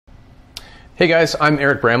Hey guys, I'm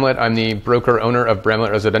Eric Bramlett. I'm the broker-owner of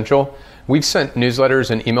Bramlett Residential. We've sent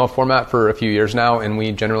newsletters in email format for a few years now, and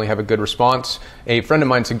we generally have a good response. A friend of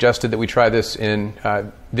mine suggested that we try this in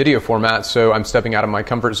video format, so I'm stepping out of my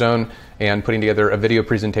comfort zone and putting together a video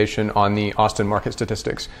presentation on the Austin market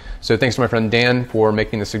statistics. So thanks to my friend Dan for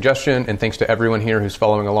making the suggestion, and thanks to everyone here who's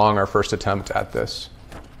following along our first attempt at this.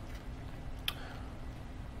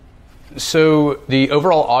 So the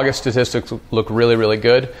overall August statistics look really, really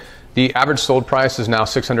good. The average sold price is now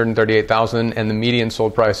 $638,000 and the median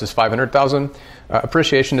sold price is $500,000.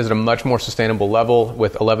 Appreciation is at a much more sustainable level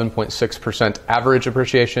with 11.6% average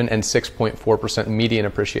appreciation and 6.4% median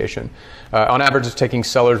appreciation. On average, it's taking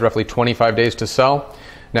sellers roughly 25 days to sell.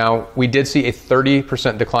 Now, we did see a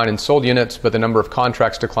 30% decline in sold units, but the number of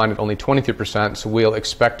contracts declined at only 23%, so we'll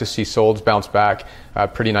expect to see solds bounce back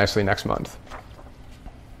pretty nicely next month.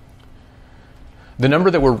 The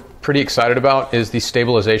number that we're pretty excited about is the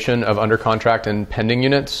stabilization of under contract and pending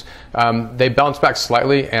units. They bounced back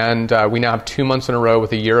slightly, and we now have 2 months in a row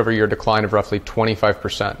with a year-over-year decline of roughly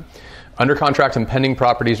 25%. Under contract and pending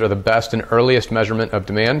properties are the best and earliest measurement of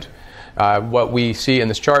demand. What we see in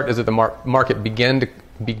this chart is that the market began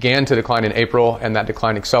to decline in April, and that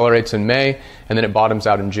decline accelerates in May, and then it bottoms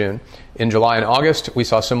out in June. In July and August, we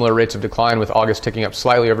saw similar rates of decline, with August ticking up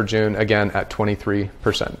slightly over June, again at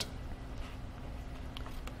 23%.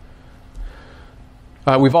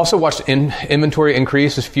 We've also watched inventory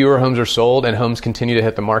increase as fewer homes are sold and homes continue to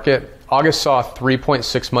hit the market. August saw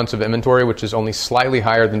 3.6 months of inventory, which is only slightly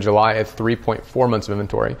higher than July at 3.4 months of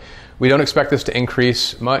inventory. We don't expect this to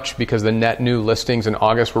increase much because the net new listings in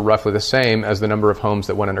August were roughly the same as the number of homes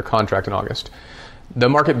that went under contract in August. The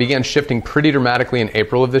market began shifting pretty dramatically in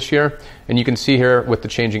April of this year, and you can see here with the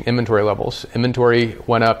changing inventory levels. Inventory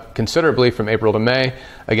went up considerably from April to May,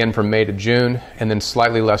 again from May to June, and then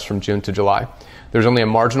slightly less from June to July. There's only a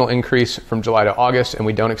marginal increase from July to August, and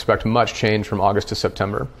we don't expect much change from August to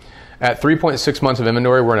September. At 3.6 months of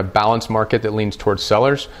inventory, we're in a balanced market that leans towards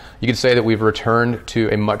sellers. You could say that we've returned to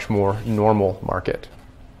a much more normal market.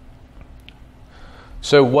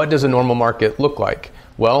 So what does a normal market look like?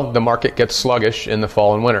 Well, the market gets sluggish in the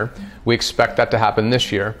fall and winter. We expect that to happen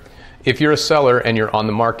this year. If you're a seller and you're on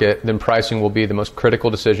the market, then pricing will be the most critical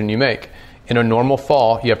decision you make. In a normal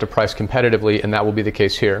fall, you have to price competitively, and that will be the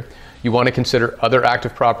case here. You want to consider other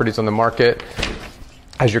active properties on the market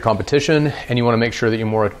as your competition, and you want to make sure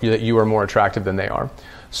that you are more attractive than they are.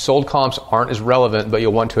 Sold comps aren't as relevant, but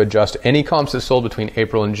you'll want to adjust any comps that sold between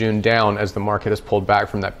April and June down as the market has pulled back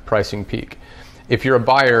from that pricing peak. If you're a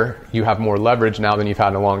buyer, you have more leverage now than you've had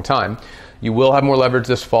in a long time. You will have more leverage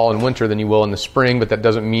this fall and winter than you will in the spring, but that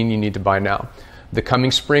doesn't mean you need to buy now. The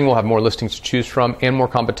coming spring will have more listings to choose from and more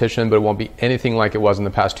competition, but it won't be anything like it was in the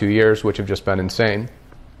past 2 years, which have just been insane.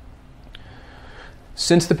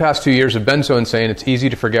 Since the past 2 years have been so insane, it's easy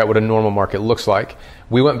to forget what a normal market looks like.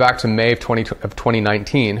 We went back to May of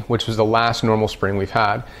 2019, which was the last normal spring we've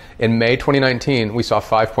had. In May 2019, we saw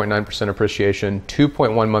 5.9% appreciation,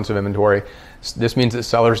 2.1 months of inventory. This means that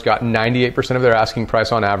sellers got 98% of their asking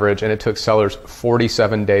price on average, and it took sellers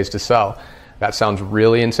 47 days to sell. That sounds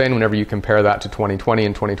really insane whenever you compare that to 2020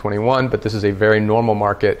 and 2021, but this is a very normal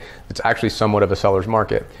market that's actually somewhat of a seller's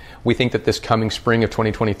market. We think that this coming spring of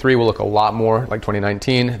 2023 will look a lot more like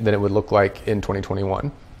 2019 than it would look like in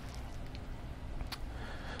 2021.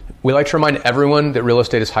 We like to remind everyone that real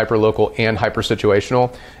estate is hyper-local and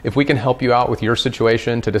hyper-situational. If we can help you out with your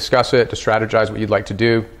situation, to discuss it, to strategize what you'd like to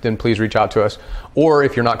do, then please reach out to us. Or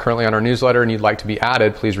if you're not currently on our newsletter and you'd like to be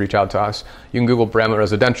added, please reach out to us. You can Google Bramlett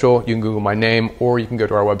Residential, you can Google my name, or you can go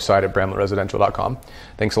to our website at bramlettresidential.com.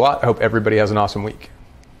 Thanks a lot. I hope everybody has an awesome week.